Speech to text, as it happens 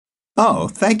Oh,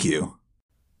 thank you.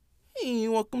 Hey,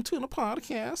 welcome to the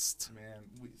podcast. Man,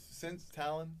 since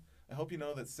Talon, I hope you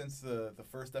know that since the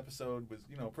first episode was,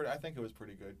 I think it was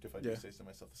pretty good, if I do say so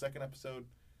myself. The second episode,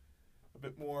 a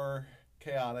bit more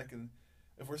chaotic, and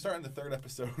if we're starting the third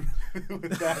episode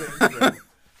with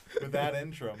that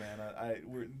intro, man,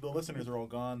 the listeners are all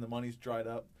gone, the money's dried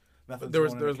up, nothing's There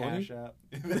was going in the money?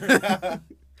 Cash App.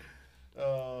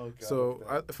 Oh, God.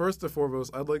 So, first and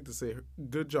foremost, I'd like to say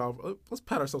good job. Let's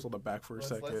pat ourselves on the back for a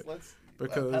second.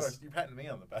 Because you're patting me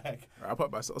on the back.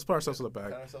 Let's pat ourselves on the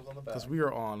back. Pat ourselves on the back. Because we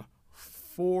are on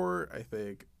 4, I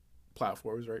think,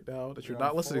 platforms right now that you're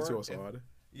not listening to us on.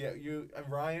 Yeah, you and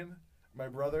Ryan, my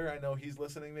brother, I know he's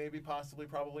listening, maybe, possibly,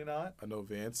 probably not. I know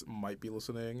Vance might be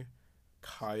listening.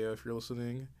 Kaya, if you're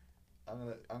listening.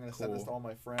 I'm gonna send this to all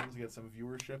my friends, get some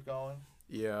viewership going.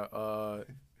 Yeah,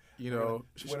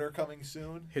 Twitter coming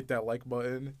soon. Hit that like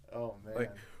button. Oh man,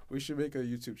 we should make a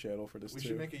YouTube channel for this. We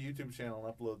should make a YouTube channel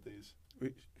and upload these.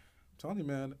 I'm telling you,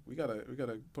 man, we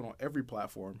gotta put on every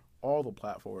platform, all the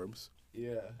platforms.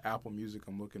 Yeah. Apple Music,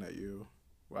 I'm looking at you.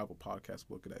 Or Apple Podcasts,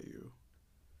 I'm looking at you.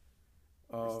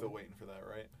 We're still waiting for that,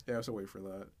 right? Yeah, I'm still waiting for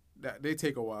that. They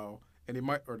take a while, and they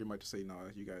might just say, "Nah,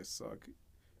 you guys suck."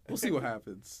 We'll see what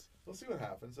happens. We'll see what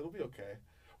happens. It'll be okay.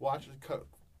 Watch it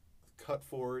cut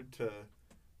forward to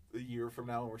a year from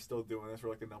now, and we're still doing this. We're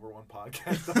like the #1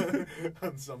 podcast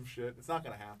on some shit. It's not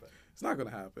gonna happen. It's not gonna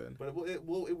happen. But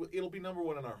it'll be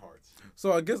 #1 in our hearts.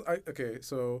 So I guess I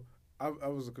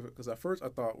was, because at first I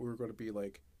thought we were going to be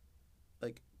like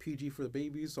PG for the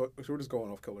babies. So we're just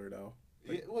going off color now.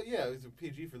 It's a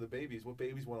PG for the babies. What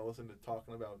babies want to listen to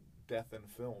talking about death and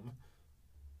film?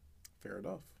 Fair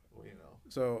enough. Well,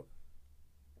 So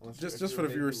just for the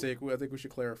viewer's sake, I think we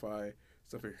should clarify.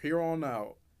 So from here on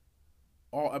out,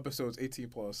 all episodes 18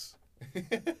 plus.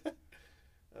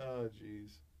 Oh,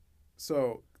 jeez.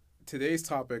 So today's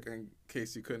topic, in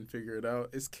case you couldn't figure it out,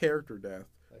 is character death.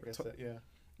 Like I said, yeah.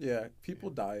 Yeah, people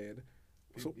dying.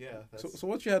 So, yeah. So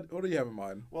what do you have in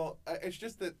mind? Well, it's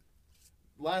just that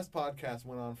last podcast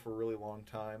went on for a really long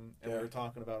time, and we were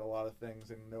talking about a lot of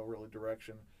things in no really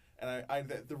direction. And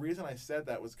the reason I said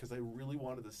that was because I really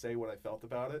wanted to say what I felt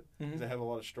about it, because I have a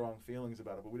lot of strong feelings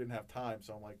about it, but we didn't have time.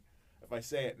 So I'm like, if I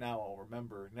say it now, I'll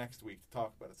remember next week to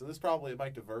talk about it. So it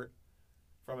might divert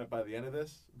from it by the end of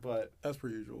this, but as per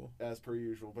usual.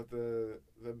 But the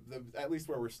at least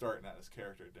where we're starting at is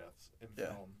character deaths in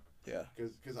film. Yeah.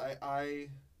 Because I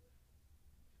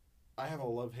have a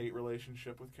love-hate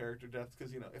relationship with character deaths,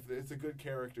 because if it's a good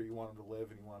character, you want them to live,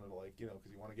 and you want to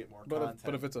because you want to get more content.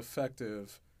 But if it's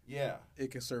effective, it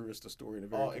can service the story in a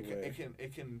very good way.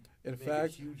 It can. In make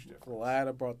fact, a huge difference. Glad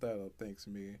I brought that up. Thanks,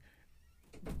 me.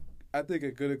 I think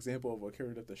a good example of a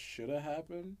character death that should have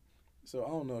happened. So I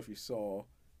don't know if you saw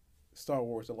Star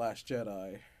Wars: The Last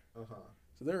Jedi.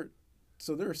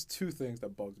 So there's 2 things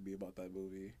that bugged me about that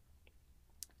movie.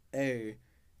 A,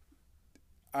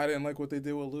 I didn't like what they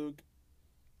did with Luke,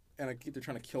 and they're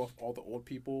trying to kill off all the old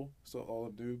people, so all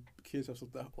the new kids have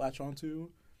something to latch onto,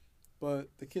 but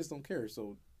the kids don't care,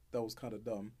 so that was kind of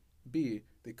dumb. B,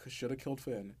 they should have killed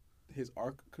Finn. His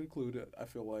arc concluded, I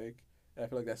feel like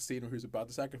that scene where he was about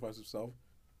to sacrifice himself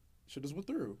should have went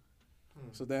through.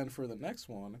 So then for the next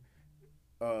one,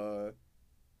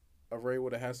 Rey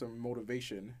would have had some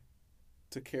motivation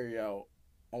to carry out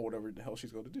on whatever the hell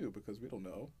she's going to do, because we don't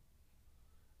know.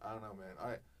 I don't know,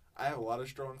 man. I have a lot of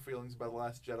strong feelings about The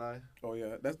Last Jedi. Oh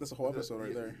yeah, that's a whole episode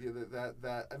right there.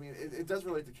 Yeah, I mean, it does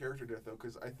relate to character death though,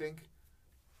 because I think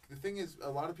the thing is, a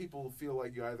lot of people feel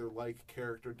like you either like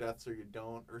character deaths or you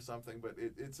don't, or something. But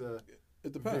it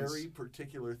depends. Very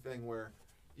particular thing where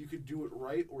you could do it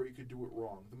right or you could do it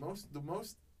wrong. The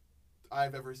most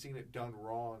I've ever seen it done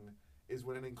wrong is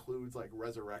when it includes like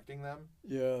resurrecting them.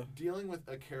 Yeah. Dealing with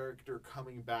a character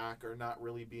coming back or not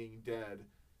really being dead,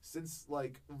 since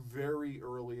like very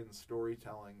early in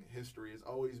storytelling history, has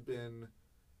always been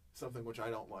something which I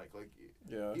don't like. Like,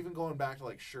 even going back to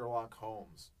like Sherlock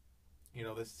Holmes,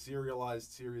 this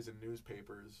serialized series in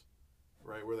newspapers,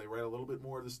 right, where they write a little bit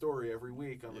more of the story every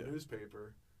week on the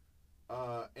newspaper.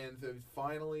 And then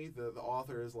finally the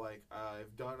author is like,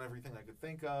 I've done everything I could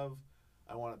think of.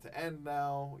 I want it to end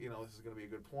now. This is going to be a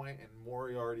good point. And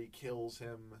Moriarty kills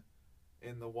him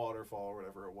in the waterfall or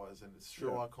whatever it was. And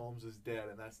Sherlock Holmes is dead,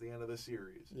 and that's the end of the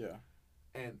series. Yeah.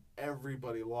 And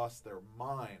everybody lost their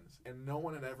minds. And no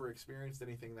one had ever experienced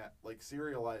anything that, like,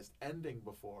 serialized ending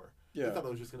before. Yeah. They thought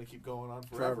it was just going to keep going on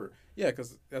forever. Yeah,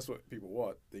 because that's what people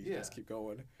want. They just keep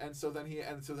going. And so then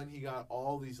he got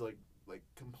all these, like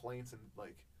complaints and,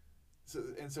 like...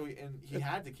 So he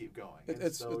had to keep going.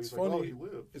 It's funny. Like, oh, he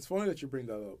lived. It's funny that you bring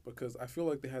that up, because I feel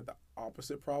like they had the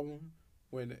opposite problem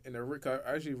when I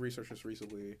actually researched this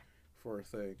recently for a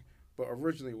thing, but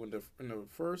originally when they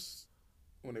first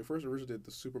originally did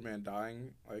the Superman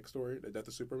dying like story, the death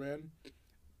of Superman,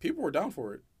 people were down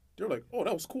for it. They were like, "Oh,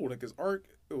 that was cool! Like his arc,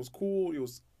 it was cool. It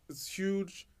was this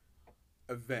huge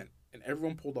event, and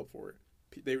everyone pulled up for it.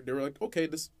 They were like, okay,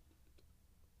 this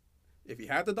if he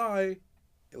had to die,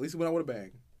 at least he went out with a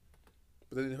bang."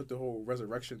 But then they hit the whole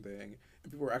resurrection thing,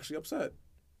 and people were actually upset.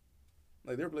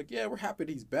 Like they were like, "Yeah, we're happy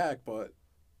that he's back, but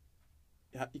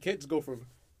you can't just go from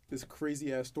this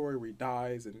crazy ass story where he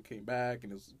dies and came back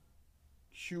and it's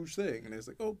a huge thing, and it's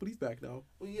like, oh, but he's back now."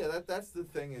 Well, yeah, that's the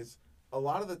thing is a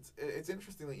lot of it's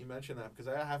interesting that you mention that because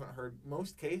I haven't heard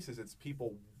most cases. It's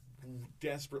people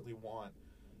desperately want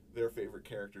their favorite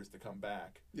characters to come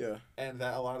back. Yeah, and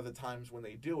that a lot of the times when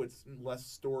they do, it's less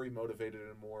story motivated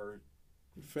and more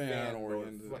fan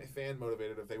oriented, fan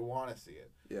motivated if they want to see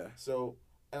it. Yeah. So,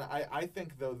 and I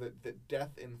think though that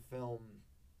death in film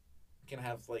can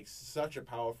have like such a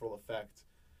powerful effect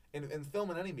in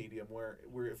film in any medium where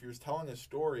if you're telling a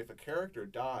story, if a character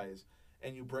dies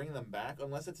and you bring them back,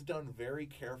 unless it's done very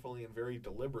carefully and very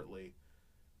deliberately,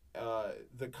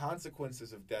 the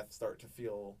consequences of death start to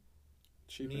feel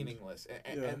meaningless,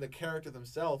 and the character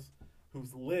themselves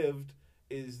who's lived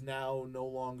is now no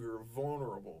longer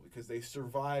vulnerable because they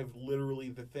survived literally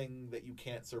the thing that you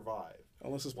can't survive.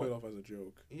 Unless it's played off as a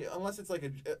joke. Yeah, unless it's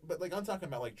like but like I'm talking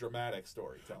about like dramatic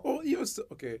storytelling. Well, even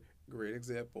okay, great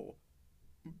example.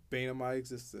 Bane of My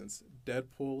Existence,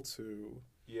 Deadpool 2.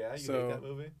 Yeah, you hate that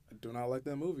movie? I do not like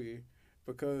that movie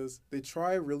because they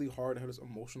try really hard to have this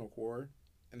emotional core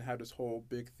and have this whole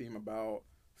big theme about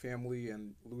family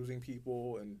and losing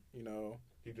people, and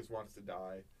he just wants to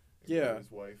die. Yeah,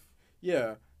 his wife.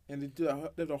 Yeah, and they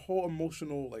did a whole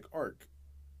emotional like arc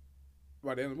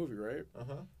by the end of the movie, right?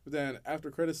 But then after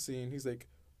credits scene, he's like,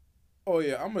 "Oh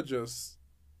yeah, I'm gonna just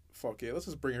fuck it. Let's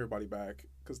just bring everybody back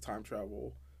because time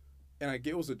travel." And I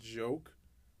get it was a joke,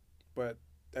 but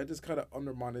that just kind of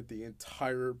undermined the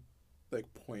entire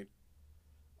like point.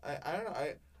 I don't know.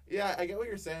 I get what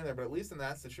you're saying there, but at least in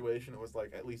that situation, it was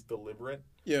like at least deliberate.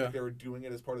 Yeah, like they were doing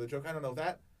it as part of the joke. I don't know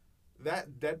that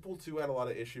Deadpool 2 had a lot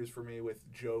of issues for me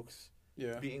with jokes.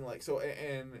 Yeah, being like so,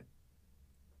 and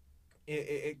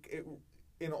it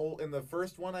in the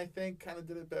first one I think kind of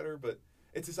did it better, but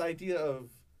it's this idea of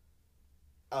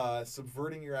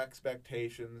subverting your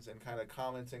expectations and kind of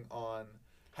commenting on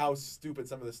how stupid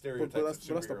some of the stereotypes of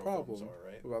superhero that's the problem films are,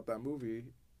 right? About that movie.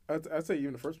 I'd say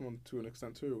even the first one to an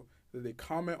extent too. That they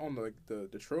comment on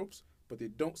the tropes, but they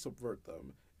don't subvert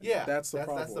them. Yeah, that's the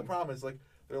problem. That's the problem. It's like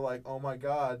they're like, oh my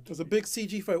god, there's a big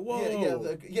CG fight.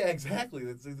 Whoa! Yeah, exactly.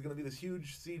 There's going to be this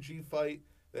huge CG fight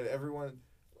that everyone.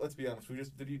 Let's be honest.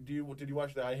 Did you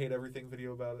watch the I Hate Everything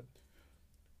video about it?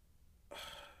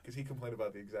 Because he complained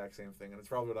about the exact same thing, and it's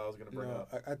probably what I was going to bring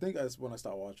up. I think that's when I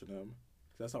stopped watching him.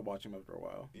 Because I stopped watching him after a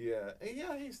while. Yeah,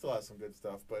 he still has some good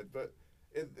stuff, but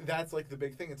that's like the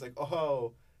big thing. It's like,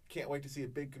 oh, can't wait to see a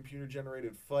big computer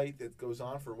generated fight that goes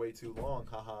on for way too long,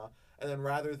 haha. And then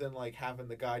rather than like having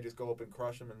the guy just go up and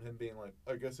crush him and him being like,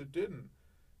 I guess it didn't,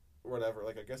 or whatever.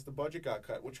 Like I guess the budget got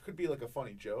cut, which could be like a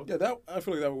funny joke. Yeah, I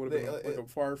feel like that would have been like a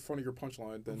far funnier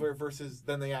punchline than versus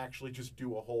then they actually just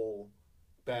do a whole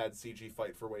bad CG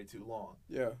fight for way too long.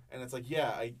 Yeah, and it's like,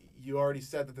 yeah, you already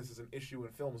said that this is an issue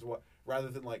in films. What rather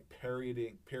than like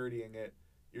parodying it,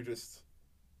 you're just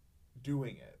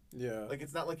doing it. Yeah, like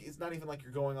it's not even like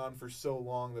you're going on for so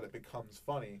long that it becomes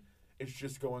funny. It's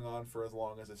just going on for as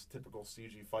long as this typical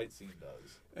CG fight scene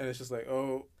does. And it's just like,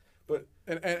 oh, but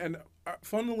and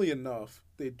funnily enough,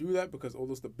 they do that because all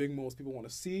those the big moments people want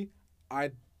to see.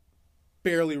 I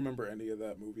barely remember any of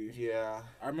that movie. Yeah,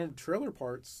 I remember trailer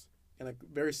parts and like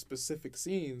very specific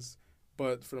scenes,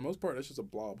 but for the most part, it's just a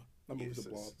blob. That movie's a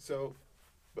blob. So,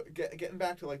 but getting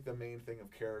back to like the main thing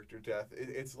of character death,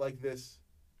 it's like this.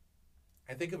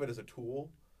 I think of it as a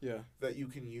tool. Yeah. That you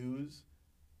can use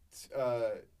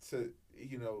to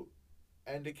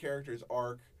end a character's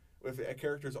arc. If a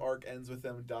character's arc ends with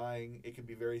them dying, it can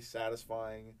be very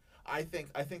satisfying. I think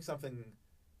something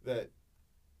that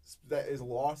is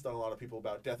lost on a lot of people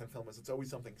about death in film is it's always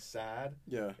something sad.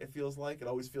 Yeah. It feels like. It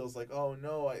always feels like, oh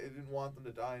no, I didn't want them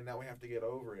to die and now we have to get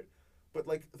over it. But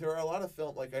like there are a lot of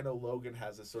film, like I know Logan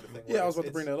has this sort of thing. Yeah, I was about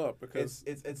to bring that up because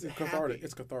it's cathartic. Happy.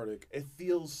 It's cathartic. It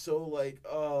feels so like,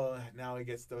 oh, now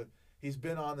he's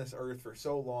been on this earth for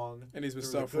so long, and he's been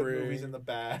suffering. The good movies and the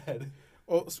bad.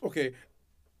 Oh, okay.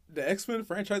 The X-Men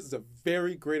franchise is a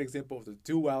very great example of the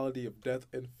duality of death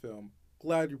in film.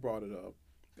 Glad you brought it up.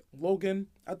 Logan,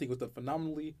 I think, was done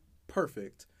phenomenally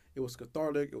perfect. It was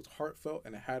cathartic, it was heartfelt,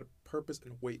 and it had purpose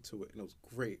and weight to it, and it was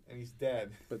great. And he's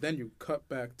dead. But then you cut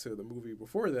back to the movie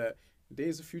before that,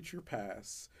 Days of Future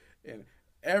Past, and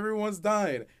everyone's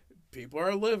dying. People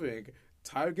are living.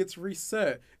 Time gets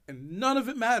reset, and none of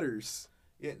it matters.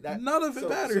 Yeah, none of it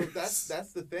matters. So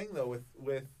that's the thing though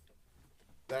with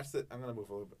that's the. I'm gonna move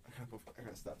a little bit. I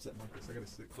gotta stop setting like this. I gotta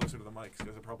sit closer to the mics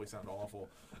because it probably sound awful.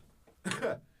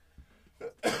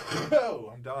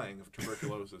 Oh, I'm dying of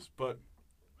tuberculosis, but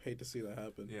hate to see that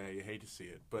happen. Yeah, you hate to see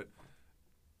it, but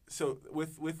so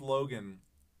with Logan,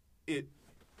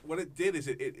 what it did is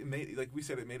it made, like we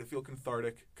said, it made it feel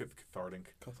cathartic. It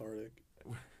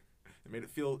made it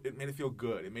feel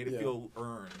good. It made it feel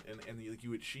earned, and like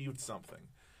you achieved something.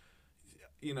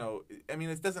 You know, I mean,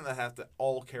 it doesn't have to,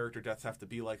 all character deaths have to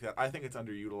be like that. I think it's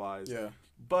underutilized. Yeah.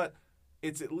 But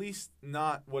it's at least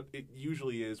not what it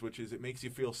usually is, which is it makes you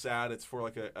feel sad. It's for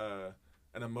like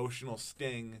an emotional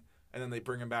sting, and then they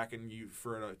bring him back and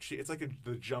it's like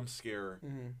the jump scare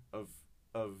of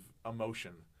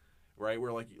emotion, right?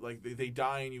 Where like they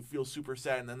die and you feel super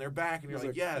sad, and then they're back and you're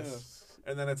like yes.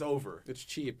 And then it's over. It's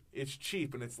cheap,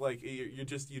 and it's like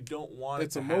you don't want.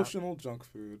 It's emotional junk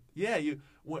food. Yeah,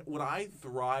 what I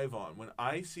thrive on when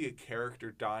I see a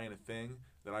character die in a thing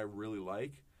that I really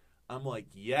like, I'm like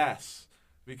yes,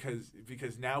 because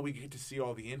now we get to see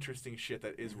all the interesting shit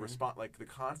that is like the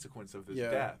consequence of this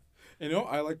death. And you know,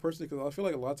 I like personally because I feel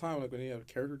like a lot of time like when you have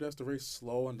character deaths, they're very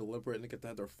slow and deliberate, and they get to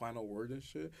have their final word and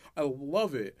shit. I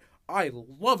love it. I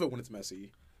love it when it's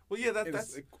messy. Well, yeah,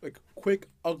 that's like quick,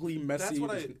 ugly, messy. That's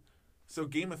what So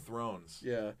Game of Thrones.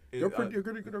 Yeah, they're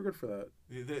good for that.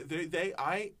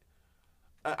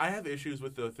 I have issues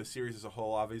with the series as a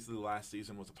whole. Obviously, the last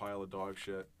season was a pile of dog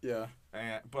shit. Yeah.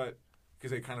 But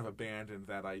because they kind of abandoned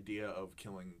that idea of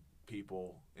killing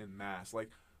people in mass.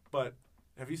 But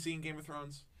have you seen Game of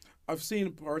Thrones? I've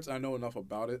seen parts. I know enough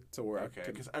about it to where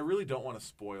because I really don't want to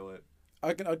spoil it.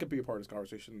 I could be a part of this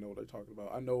conversation and know what they're talking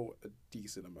about. I know a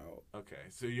decent amount. Okay,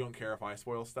 so you don't care if I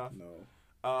spoil stuff? No.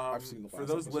 I've seen the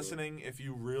last episode. Listening, if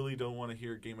you really don't want to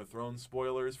hear Game of Thrones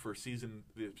spoilers for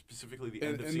specifically the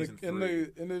end of season 3,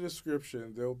 in the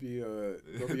description there'll be a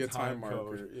time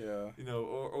marker. Yeah. You know,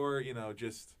 or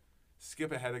just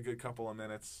skip ahead a good couple of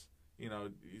minutes.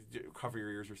 Cover your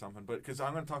ears or something. But because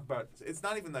I'm going to talk about, it's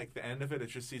not even like the end of it.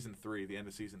 It's just season 3, the end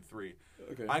of season 3.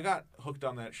 Okay. I got hooked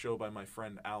on that show by my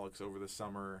friend Alex over the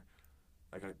summer,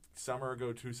 like a summer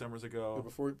ago, 2 summers ago. But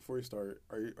before you start,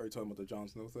 are you talking about the Jon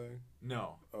Snow thing?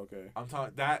 No. Okay. I'm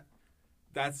talking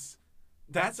that's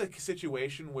a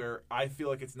situation where I feel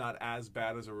like it's not as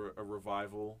bad as a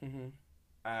revival.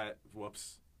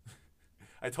 Whoops.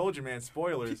 I told you, man.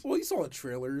 Spoilers. Well, you saw the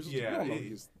trailers. Yeah.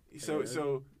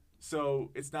 So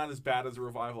it's not as bad as a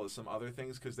revival as some other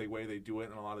things because the way they do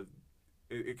it and a lot of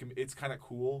it's kind of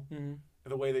cool.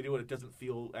 The way they do it, it doesn't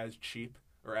feel as cheap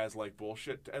or as like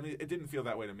bullshit. I mean, it didn't feel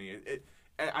that way to me.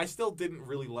 I still didn't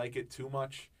really like it too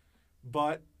much,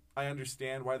 but I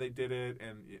understand why they did it,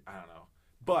 and I don't know.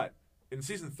 But in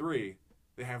season 3,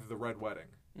 they have the Red Wedding,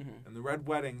 and the Red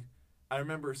Wedding, I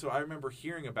remember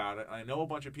hearing about it, and I know a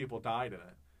bunch of people died in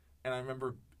it, and I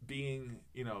remember being,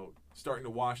 starting to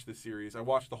watch the series. I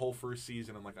watched the whole first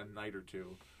season in like a night or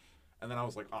two, and then I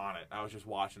was like on it. I was just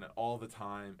watching it all the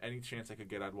time. Any chance I could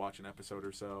get, I'd watch an episode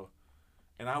or so,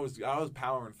 and I was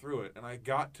powering through it. And I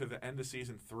got to the end of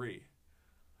season 3,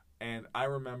 and I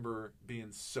remember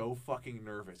being so fucking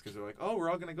nervous because they're like, "Oh, we're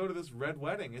all gonna go to this Red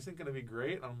Wedding. Isn't it gonna be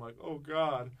great?" And I'm like, "Oh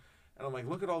God," and I'm like,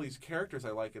 "Look at all these characters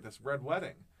I like at this Red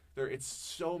Wedding. It's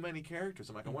so many characters.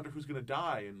 I'm like, I wonder who's gonna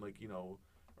die, and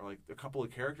or like a couple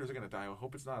of characters are gonna die. I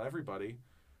hope it's not everybody."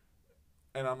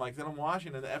 And I'm like, then I'm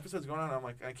watching, and the episode's going on, and I'm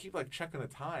like, I keep like checking the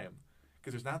time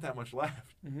because there's not that much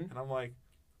left, and I'm like,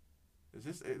 is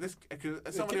this? Cause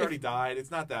somebody already died.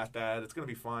 It's not that bad. It's gonna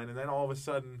be fine. And then all of a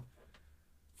sudden,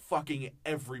 fucking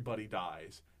everybody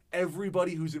dies.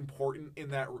 Everybody who's important in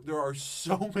that. There are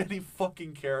so many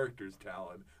fucking characters,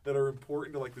 Talon, that are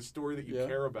important to like the story that you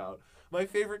care about. My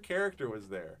favorite character was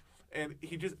there. And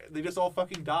they just all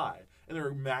fucking die. And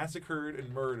they're massacred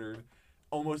and murdered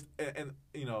almost, and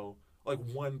like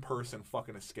one person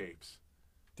fucking escapes.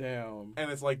 Damn. And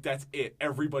it's like, that's it.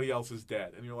 Everybody else is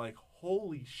dead. And you're like,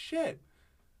 holy shit.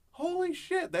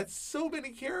 That's so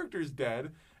many characters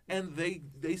dead, and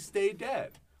they stay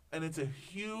dead. And it's a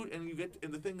huge,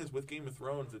 and the thing is with Game of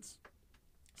Thrones, it's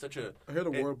such a... I hear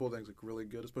the world building's like really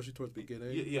good, especially towards the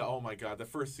beginning. Yeah, oh my God. The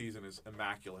first season is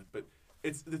immaculate, but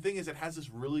the thing is, it has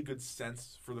this really good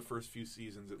sense for the first few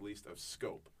seasons, at least, of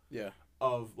scope. Yeah.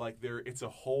 Of like it's a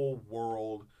whole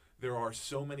world. There are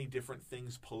so many different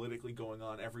things politically going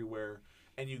on everywhere,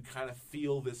 and you kind of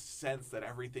feel this sense that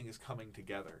everything is coming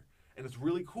together, and it's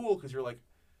really cool because you're like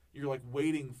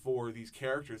waiting for these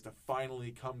characters to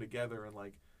finally come together and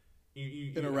like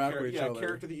you interact with each other. A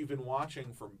character that you've been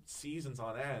watching for seasons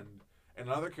on end, and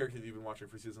another character that you've been watching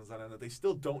for seasons on end that they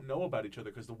still don't know about each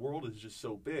other because the world is just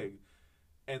so big,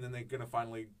 and then they're gonna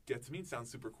finally get to meet.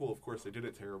 Sounds super cool. Of course, they did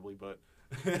it terribly, but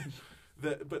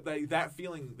that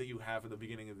feeling that you have at the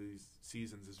beginning of these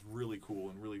seasons is really cool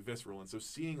and really visceral. And so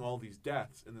seeing all these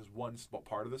deaths in this one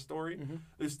part of the story,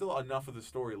 there's still enough of the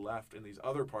story left in these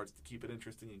other parts to keep it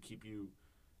interesting and keep you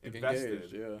invested.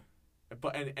 Engaged, yeah.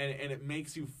 But and it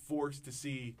makes you forced to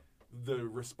see the the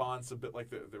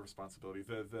responsibility,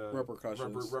 the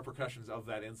repercussions of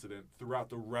that incident throughout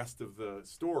the rest of the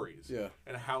stories. Yeah.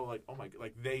 And how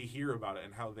they hear about it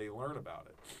and how they learn about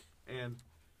it. And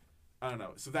I don't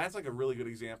know. So that's like a really good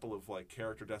example of like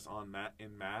character deaths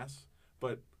in mass.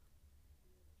 But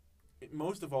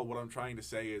most of all, what I'm trying to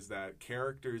say is that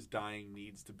characters dying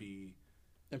needs to be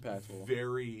impactful,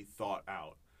 very thought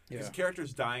out. Because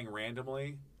characters dying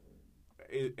randomly,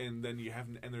 and then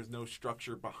and there's no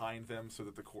structure behind them, so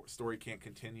that the story can't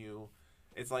continue.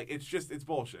 It's like it's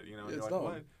bullshit, you know. And it's you're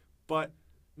like, what? But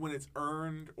when it's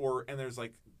earned, and there's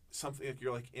like something like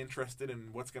you're like interested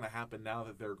in what's gonna happen now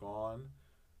that they're gone.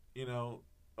 You know,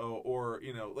 or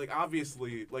you know, like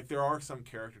obviously, like there are some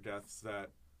character deaths that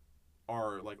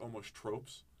are like almost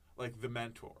tropes, like the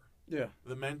mentor. Yeah,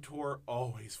 the mentor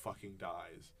always fucking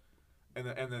dies, and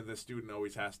then the student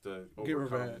always has to get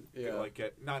revenge.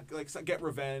 Get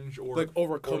revenge or like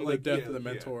overcome the death of the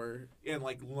mentor, and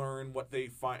like learn what they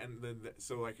find, and then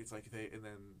so like it's like and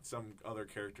then some other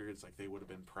character, it's like they would have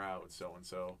been proud so and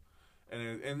so,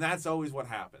 and that's always what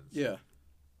happens. Yeah.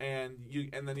 And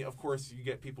then of course you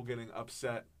get people getting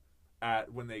upset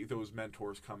at when those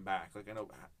mentors come back. Like I know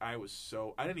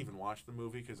I didn't even watch the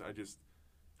movie because I just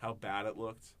how bad it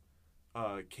looked.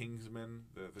 Kingsman,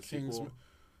 the sequel.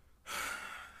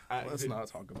 Let's not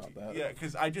talk about that. Yeah,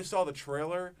 because I just saw the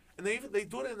trailer, and they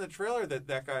do it in the trailer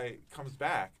that guy comes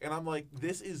back, and I'm like,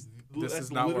 this is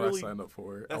not what I signed up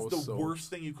for. That's the worst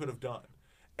thing you could have done.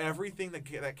 Everything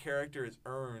that character has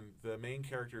earned, the main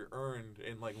character earned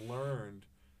and like learned,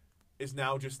 is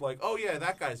now just like, oh yeah,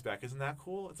 that guy's back. Isn't that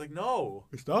cool? It's like, no,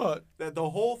 it's not. That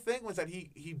the whole thing was that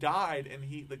he died and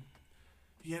he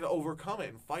had to overcome it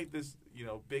and fight this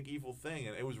big evil thing,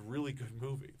 and it was a really good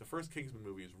movie. The first Kingsman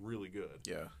movie is really good.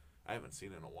 Yeah, I haven't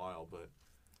seen it in a while, but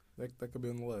that could be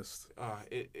on the list.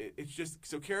 It's just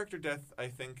so character death. I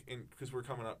think because we're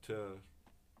coming up to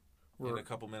in a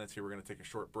couple minutes here, we're gonna take a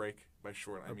short break. By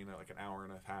short, I mean like an hour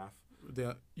and a half.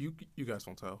 Yeah, you guys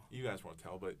won't tell. You guys won't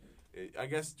tell, but I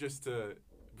guess just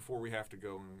before we have to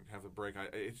go and have the break,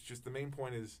 it's just the main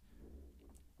point is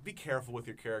be careful with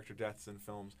your character deaths in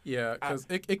films. Yeah, because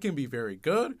it can be very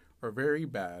good or very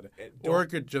bad, or it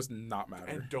could just not matter.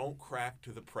 And don't crack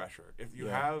to the pressure. If you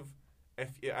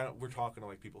we're talking to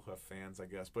like people who have fans, I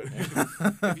guess, but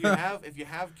if you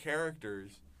have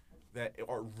characters that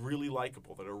are really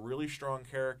likable, that are really strong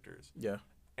characters,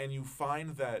 and you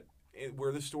find that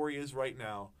where the story is right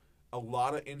now, a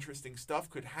lot of interesting stuff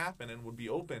could happen and would be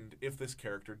opened if this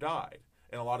character died.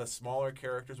 And a lot of smaller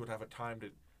characters would have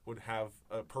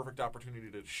a perfect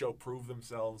opportunity to prove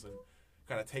themselves and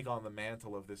kind of take on the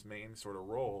mantle of this main sort of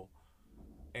role.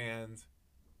 And,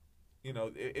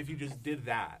 if you just did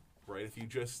that, right? If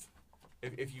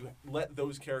you let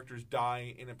those characters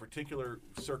die in a particular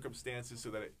circumstances so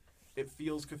that it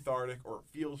feels cathartic or it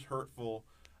feels hurtful,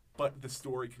 but the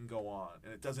story can go on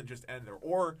and it doesn't just end there.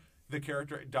 Or the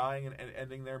character dying and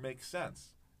ending there makes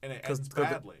sense, and it ends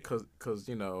badly. Because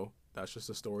that's just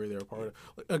a story they're a part of.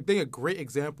 I think a great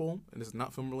example, and it's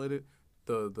not film related,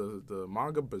 the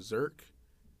manga Berserk.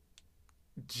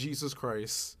 Jesus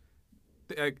Christ!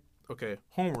 Okay,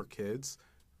 homework, kids.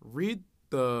 Read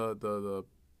the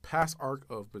past arc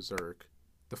of Berserk,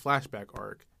 the flashback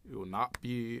arc. You will not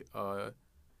be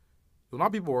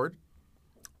bored.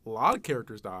 A lot of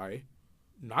characters die.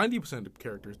 90% of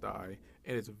characters die.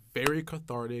 And it's very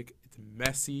cathartic, it's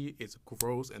messy, it's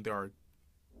gross, and there are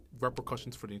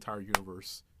repercussions for the entire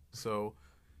universe. So,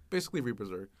 basically, read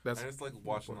Berserk. I just like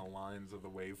watching the lines of the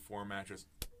wave format.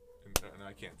 And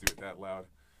I can't do it that loud.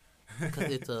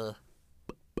 Because it's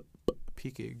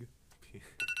peaking.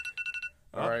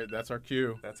 All right, that's our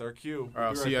cue. That's our cue. All right,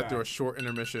 I'll see you after a short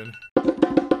intermission.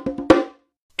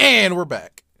 And we're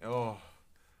back. Oh,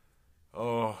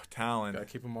 Talon. Gotta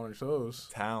keep them on your toes.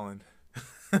 Talon.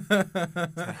 All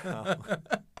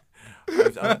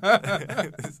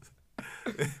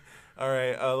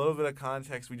right, a little bit of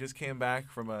context. We just came back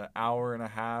from an hour and a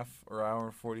half or hour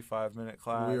and 45-minute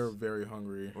class. We are very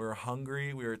hungry. We were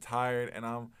hungry. We were tired, and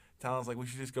Talon's like, we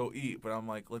should just go eat. But I'm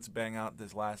like, let's bang out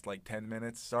this last 10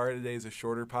 minutes. Sorry, today's a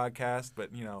shorter podcast,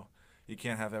 but you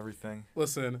can't have everything.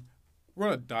 Listen, we're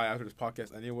gonna die after this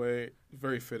podcast anyway.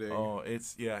 Very fitting. Oh,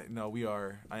 we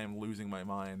are. I am losing my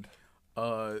mind.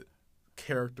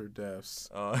 Character deaths.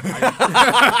 Well,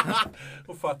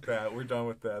 fuck that. We're done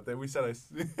with that. We said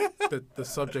the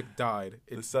subject died.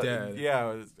 It's dead.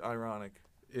 Yeah, it's ironic.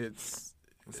 Let's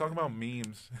talk about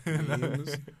memes.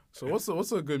 Memes. So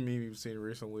what's a good meme you've seen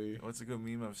recently? What's a good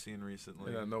meme I've seen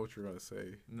recently? Yeah, I know what you're gonna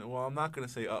say. No, well, I'm not gonna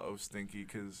say "uh-oh, stinky"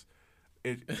 because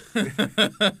it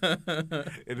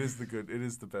it is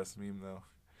the best meme though.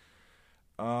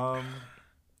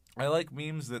 I like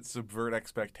memes that subvert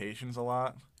expectations a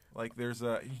lot. Like do you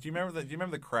remember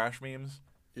the Crash memes?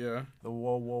 Yeah. The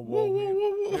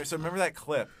whoa. So remember that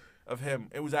clip of him?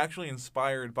 It was actually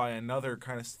inspired by another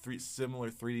kind of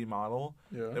similar 3D model.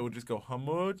 Yeah. That would just go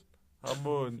Hamoud,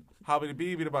 hobbity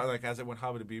beebie about, like as it went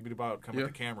hobbity beebie about come with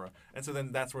the camera. And so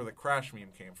then that's where the Crash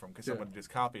meme came from because someone just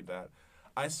copied that.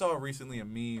 I saw recently a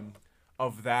meme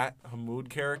of that Hamoud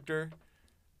character.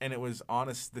 And it was on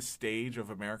the stage of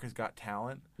America's Got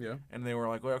Talent. Yeah. And they were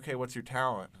like, well, okay, what's your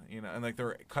talent? And like they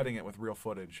were cutting it with real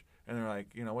footage. And they're like,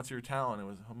 what's your talent? It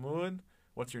was Hamoud.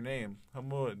 What's your name?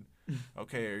 Hamoud.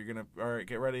 Okay, all right,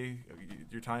 get ready.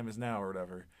 Your time is now or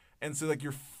whatever. And so like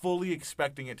you're fully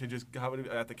expecting it to just have it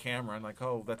at the camera and like,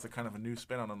 oh, that's a kind of a new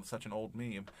spin on such an old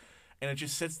meme. And it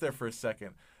just sits there for a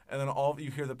second. And then you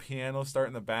hear the piano start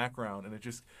in the background. And it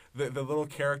just, the little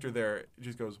character there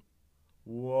just goes,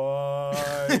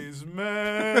 wise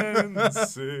men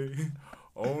say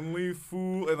only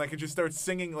fool, and like it just starts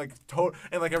singing like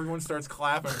and like everyone starts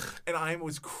clapping, and I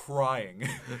was crying.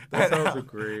 That sounds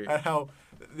great. At how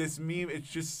this meme, it's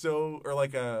just so, or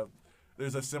like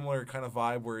there's a similar kind of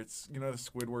vibe where it's the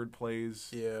Squidward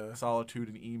plays Solitude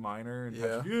in E minor and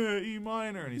Patrick, E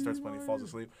minor, and he starts playing, he falls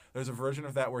asleep. There's a version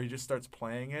of that where he just starts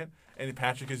playing it, and it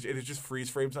just freeze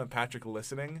frames on Patrick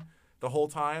listening the whole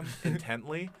time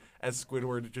intently. As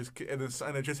Squidward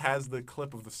and it just has the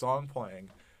clip of the song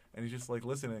playing, and he's just like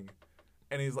listening,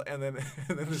 and then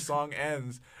the song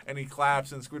ends, and he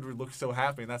claps, and Squidward looks so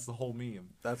happy, and that's the whole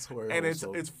meme. That's hilarious.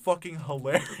 And it's fucking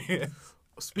hilarious.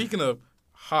 Speaking of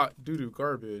hot doo-doo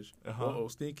garbage,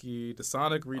 Stinky, the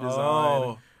Sonic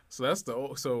redesign. So that's the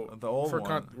old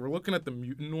one. We're looking at the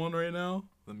mutant one right now.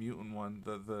 The mutant one.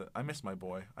 I miss my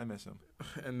boy. I miss him.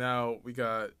 And now we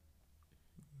got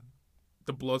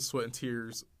the blood, sweat, and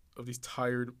tears of these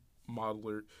tired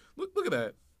modelers. Look at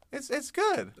that. It's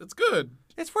good. It's good.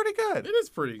 It's pretty good. It is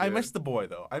pretty good. I miss the boy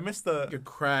though. I miss the like a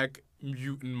crack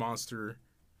mutant monster.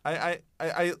 I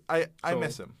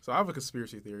miss him. So I have a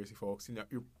conspiracy theory, folks.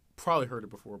 You probably heard it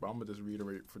before, but I'm gonna just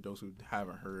reiterate for those who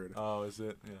haven't heard. Oh, is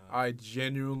it? Yeah. I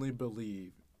genuinely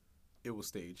believe it was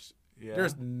staged. Yeah.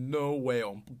 There's no way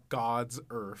on God's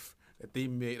earth that they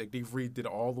redid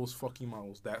all those fucking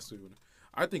models that soon.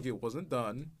 I think it wasn't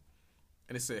done.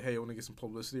 And they said, hey, I want to get some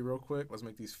publicity real quick. Let's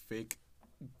make these fake,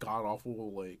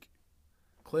 god-awful, like,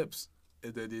 clips.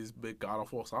 And then these big,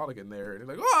 god-awful Sonic in there. And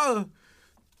they're like, oh!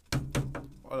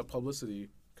 All the publicity.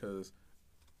 Because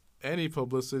any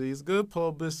publicity is good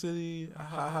publicity. Ha,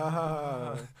 ha,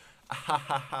 ha. Ha,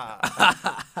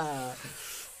 ha, ha.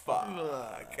 Fuck.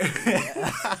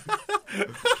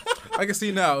 I can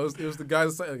see now. It was the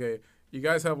guys that said, okay, you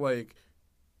guys have, like,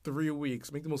 3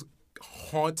 weeks. Make the most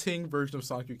haunting version of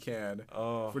Sonic you can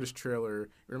for this trailer.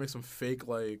 We're gonna make some fake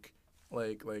like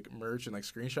merch and like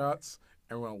screenshots,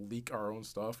 and we're gonna leak our own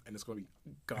stuff, and it's gonna be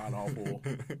god awful.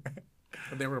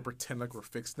 And then we're gonna pretend like we're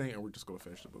fixing it, and we're just gonna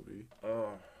finish the movie.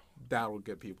 That'll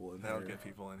get people in. That'll get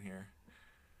people in here.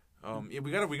 Yeah,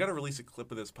 we gotta release a clip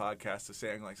of this podcast to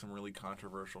saying like some really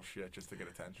controversial shit just to get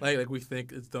attention. Like we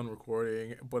think it's done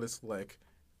recording, but it's like,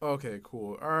 okay,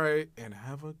 cool, all right, and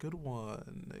have a good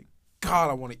one. Like,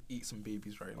 God, I want to eat some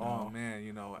babies right now. Oh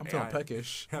man, I'm feeling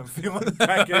peckish. I'm feeling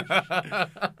peckish.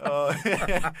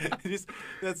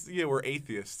 We're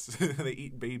atheists. They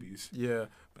eat babies. Yeah,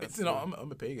 I'm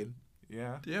a pagan.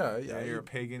 Yeah. Yeah. You're a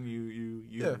pagan.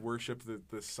 You worship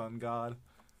the sun god.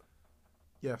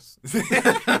 Yes.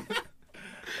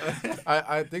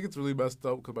 I think it's really messed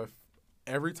up because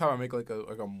every time I make like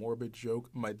a morbid joke,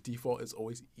 my default is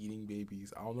always eating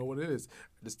babies. I don't know what it is.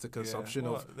 It's the consumption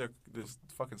of. They're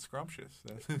fucking scrumptious.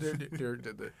 They're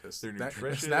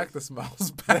nutritious. Snack that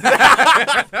smells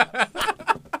bad.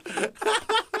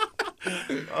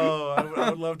 Oh, I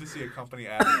would love to see a company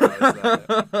advertise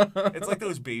that. It's like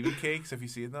those baby cakes. Have you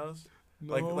seen those?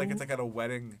 No. Like it's like at a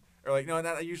wedding, or like no,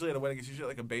 not usually at a wedding. It's usually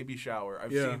like a baby shower.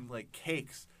 I've seen like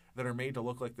cakes that are made to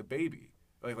look like the baby.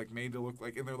 Like made to look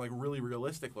like, and they're like really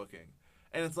realistic looking,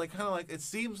 and it's like kind of like it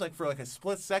seems like for like a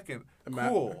split second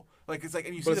cool, Like it's like,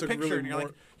 and you see the picture, really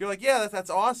and you're like, yeah, that's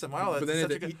awesome. Wow, that's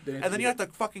such a good. And then you have to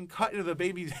fucking cut into the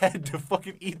baby's head to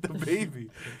fucking eat the baby.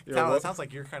 That sounds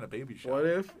like your kind of baby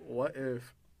show. What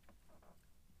if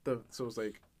so it's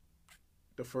like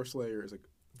the first layer is like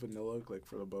vanilla, like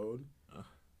for the bone,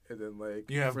 and then like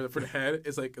for the head,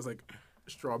 it's like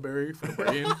strawberry for the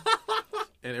brain,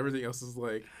 and everything else is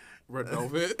like red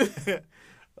velvet.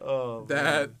 Oh,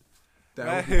 that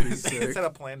would be sick. Instead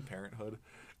of Planned Parenthood.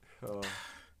 Oh.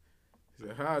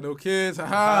 Ha, no kids.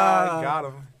 Ha, got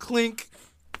him. Clink.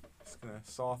 Just gonna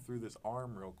saw through this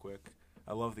arm real quick.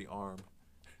 I love the arm.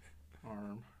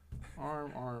 Arm.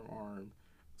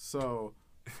 So,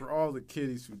 for all the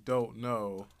kiddies who don't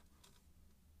know,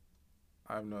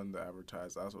 I have nothing to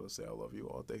advertise. I just want to say I love you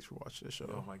all. Thanks for watching the show.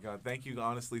 Oh my God, thank you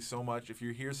honestly so much. If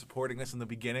you're here supporting us in the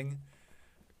beginning,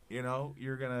 you know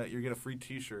you're gonna get a free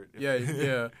T-shirt.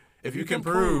 Yeah. If you can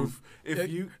prove, if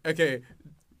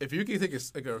you can take a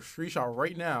screenshot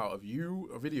right now of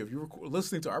a video of you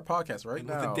listening to our podcast right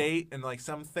now, with a date and like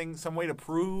some way to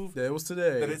prove that it was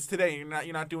today. That it's today.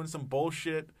 You're not doing some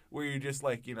bullshit where you're just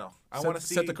like, I want to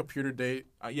see set the computer date.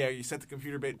 You set the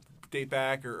computer date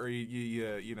back, or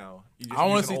you just I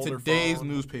want to see today's phone.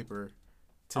 Newspaper.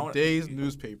 Today's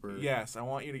newspaper. Yes, I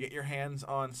want you to get your hands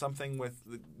on something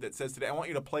that says today. I want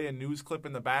you to play a news clip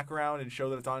in the background and show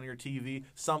that it's on your TV.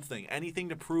 Anything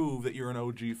to prove that you're an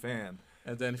OG fan.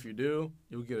 And then if you do,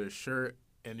 you'll get a shirt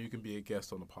and you can be a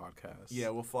guest on the podcast. Yeah,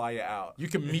 we'll fly you out. You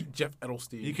can meet Jeff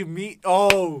Edelstein. You can meet.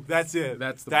 Oh, that's it.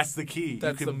 That's the key.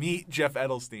 You can meet Jeff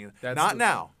Edelstein. Not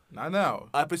now. Not now.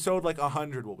 Episode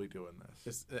 100, we'll be doing this.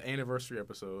 It's the anniversary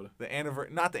episode.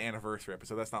 Not the anniversary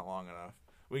episode. That's not long enough.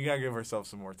 We gotta give ourselves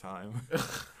some more time.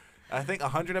 I think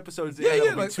 100 episodes.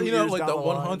 Yeah, like the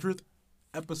 100th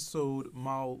episode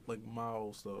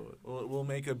milestone. We'll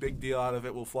make a big deal out of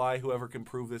it. We'll fly whoever can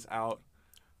prove this out.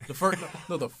 The first,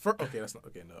 okay, that's not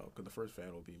okay. No, because the first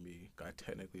fan will be me. I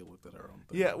technically looked at our own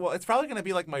thing. Yeah, well, it's probably gonna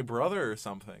be like my brother or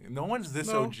something. No one's this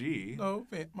OG. No,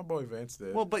 my boy Vance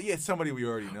did. Well, but yeah, somebody we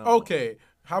already know. Okay,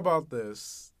 how about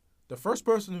this? The first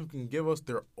person who can give us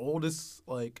their oldest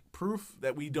proof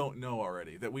that we don't know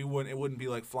already, that it wouldn't be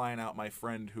like flying out my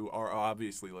friend who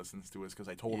obviously listens to us because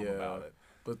I told him about it.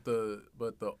 But the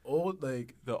old I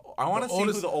want to see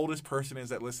who the oldest person is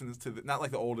that listens to not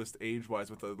like the oldest age wise,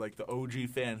 but the OG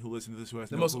fan who listens to this, who has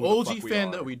the most OG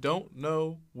fan that we don't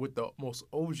know with the most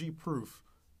OG proof.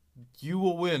 You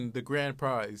will win the grand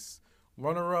prize.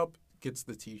 Runner up gets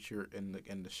the T-shirt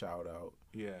and the shout out.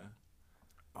 Yeah.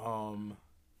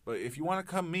 But if you want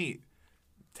to come meet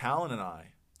Talon and I,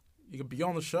 you could be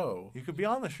on the show.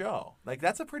 Like,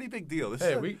 that's a pretty big deal. This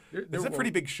is a pretty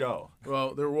big show.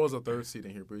 Well, there was a third seat in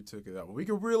here, but we took it out. We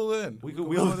could reel it in. We could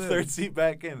wheel the third seat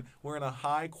back in. We're in a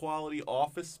high-quality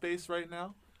office space right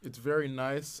now. It's very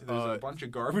nice. There's a bunch of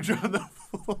garbage on the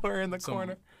floor in the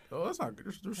corner. Oh, that's not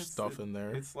good. There's stuff in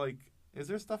there. It's like, is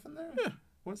there stuff in there? Yeah.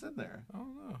 What's in there? I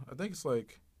don't know. I think it's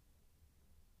like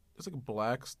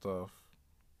black stuff.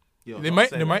 Yo, they might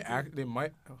shut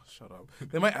up.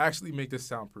 They might actually make this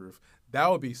soundproof. That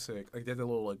would be sick. Like there's a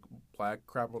little black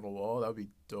crap on the wall. That would be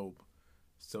dope.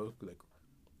 So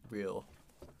real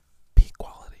peak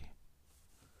quality.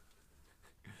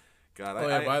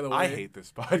 God, by the way, I hate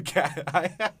this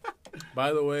podcast.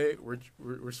 By the way,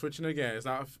 we're switching again. It's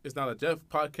not a Jeff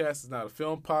podcast. It's not a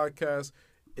film podcast.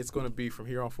 It's going to be from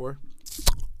here on forth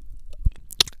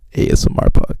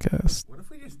ASMR podcast. What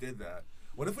if we just did that?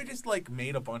 What if we just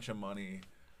made a bunch of money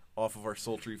off of our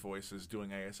sultry voices doing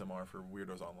ASMR for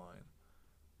Weirdos Online?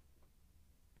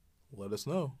 Let us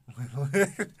know.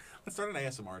 Let's start an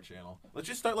ASMR channel. Let's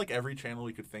just start every channel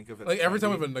we could think of. Every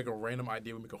time we have a random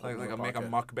idea, we make a whole make a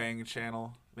mukbang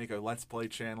channel, make a Let's Play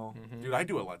channel. Mm-hmm. Dude, I'd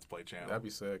do a Let's Play channel. That'd be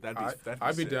sick. I'd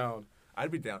be down. I'd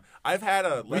be down. I've had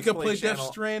a Let's Play channel. We could play Death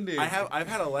Stranding. I've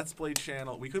had a Let's Play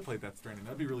channel. We could play Death Stranding.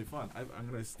 That'd be really fun. I'm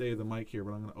gonna stay the mic here,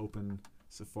 but I'm gonna open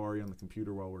Safari on the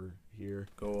computer while we're here.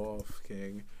 Go off,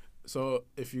 King. So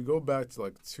if you go back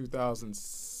to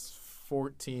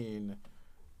 2014,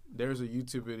 there's a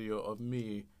YouTube video of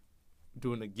me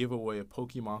doing a giveaway of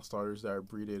Pokemon starters that I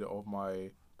breeded off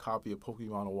my copy of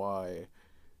Pokemon Y.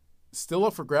 Still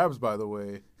up for grabs, by the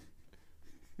way.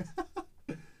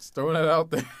 Just throwing that out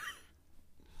there.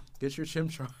 Get your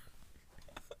Chimchar.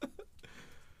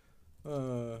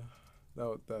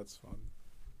 That's fun.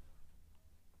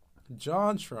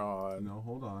 JonTron. No,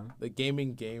 hold on. The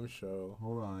gaming game show.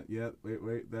 Hold on. Yeah,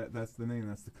 wait. That's the name.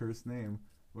 That's the cursed name.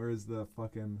 Where is the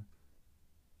fucking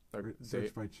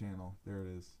search by channel? There it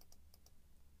is.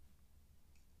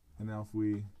 And now if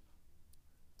we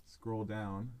scroll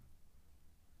down,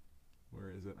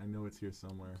 Where is it? I know it's here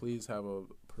somewhere. Please have a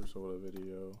Persona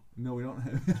video. No, we don't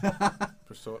have.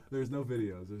 Persona. There's no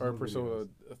videos. Or Persona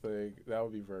thing. That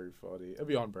would be very funny. It'd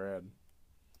be on brand.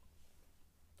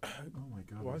 Oh my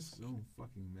god, there's so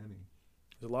fucking many.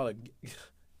 There's a lot of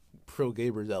pro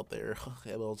gamers out there.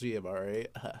 MLG, am I right?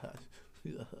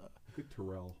 Look at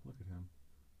Terrell. Look at him.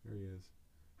 There he is.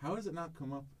 How does it not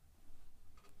come up?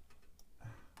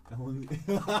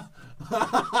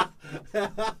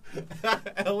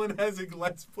 Ellen has a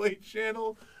Let's Play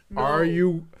channel. No. Are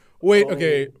you? Wait. Oh.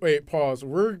 Okay. Wait. Pause.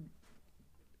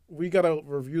 We gotta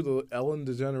review the Ellen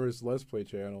DeGeneres Let's Play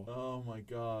channel. Oh my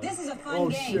god. This is a fun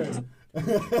game. Shit.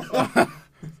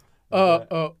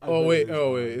 Wait.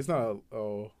 It's not.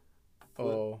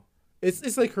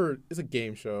 It's like her. It's a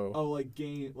game show. Oh, like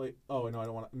game. Like. Oh no, I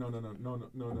don't want to. No.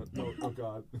 Oh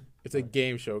god. It's a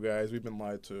game show, guys. We've been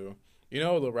lied to. You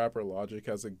know the rapper Logic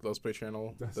has a Let's Play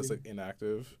channel that's like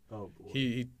inactive. Oh boy.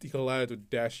 He collabed with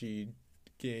Dashie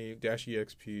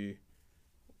XP.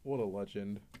 What a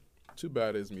legend. Too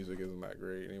bad his music isn't that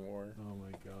great anymore. Oh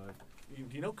my god. Do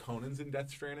you know Conan's in Death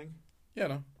Stranding? Yeah,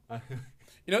 no.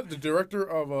 You know the director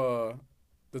of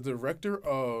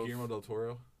Guillermo del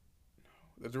Toro.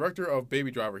 The director of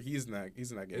Baby Driver. He's in that game.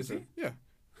 Is he? Yeah.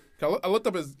 I looked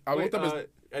up his.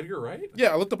 Edgar Wright?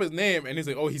 Yeah, I looked up his name and he's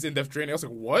like, "Oh, he's in Death Stranding." I was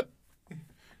like, "What?"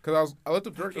 Because I looked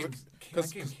up director.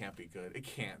 That game can't be good. It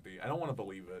can't be. I don't want to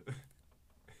believe it.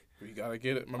 We gotta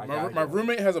get it. My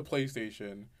roommate has a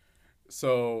PlayStation,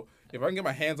 so if I can get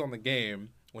my hands on the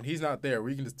game when he's not there,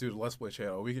 we can just do the Let's Play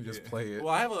channel. We can just play it.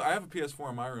 Well, I have a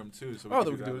PS4 in my room too, so we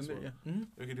can do it in there. Yeah. Mm-hmm.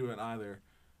 We can do it in either.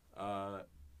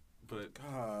 But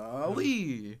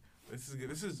golly. This is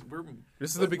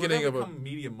the beginning of a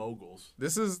media moguls.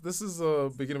 This is a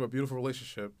beginning of a beautiful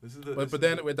relationship. But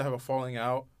then we have to have a falling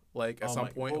out. Like at some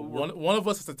point, one of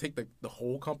us has to take the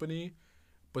whole company,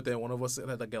 but then one of us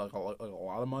has to get like a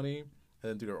lot of money and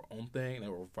then do their own thing. And they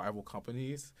were rival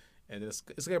companies, and it's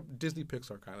like a Disney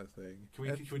Pixar kind of thing. Can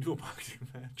we do a boxing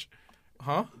match?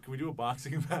 Huh? Can we do a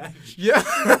boxing match? Yeah.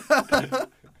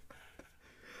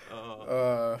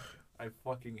 I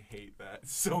fucking hate that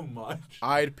so much.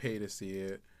 I'd pay to see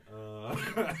it.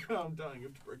 I'm dying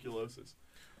of tuberculosis.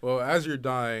 Well, as you're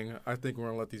dying, I think we're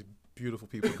gonna let these beautiful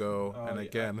people go. And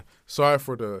again, sorry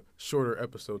for the shorter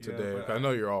episode today. I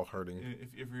know you're all hurting.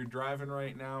 If you're driving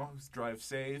right now, drive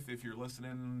safe. If you're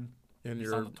listening on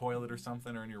the toilet or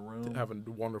something, or in your room, having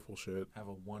wonderful shit. Have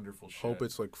a wonderful shit. Hope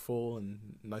it's like full and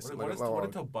nice. What did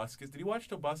Tobuscus? Did you watch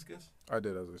Tobuscus? I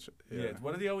did as a yeah.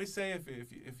 What did he always say?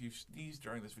 If you sneeze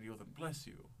during this video, then bless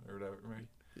you or whatever, right?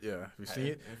 Yeah, have you seen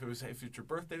it? If it's your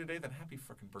birthday today, then happy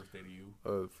freaking birthday to you.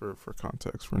 For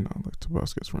context, we're not like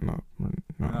Tobuscus. We're not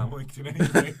linked in any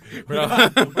way. we're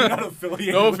not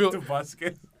affiliated with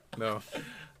Tobuscus. No.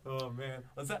 Oh man,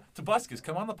 Tobuscus,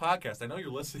 come on the podcast. I know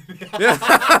you're listening.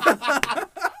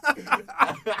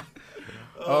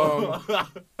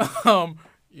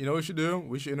 You know what we should do?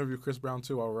 We should interview Chris Brown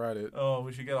too. I'll write it. Oh,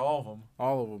 we should get all of them.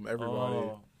 All of them, everybody.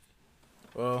 Oh.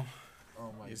 Well.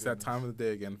 It's that time of the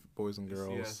day again, boys and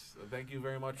girls. Yes. Thank you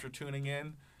very much for tuning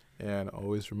in. And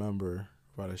always remember,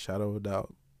 without a shadow of a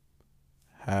doubt,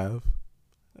 have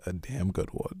a damn good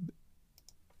one.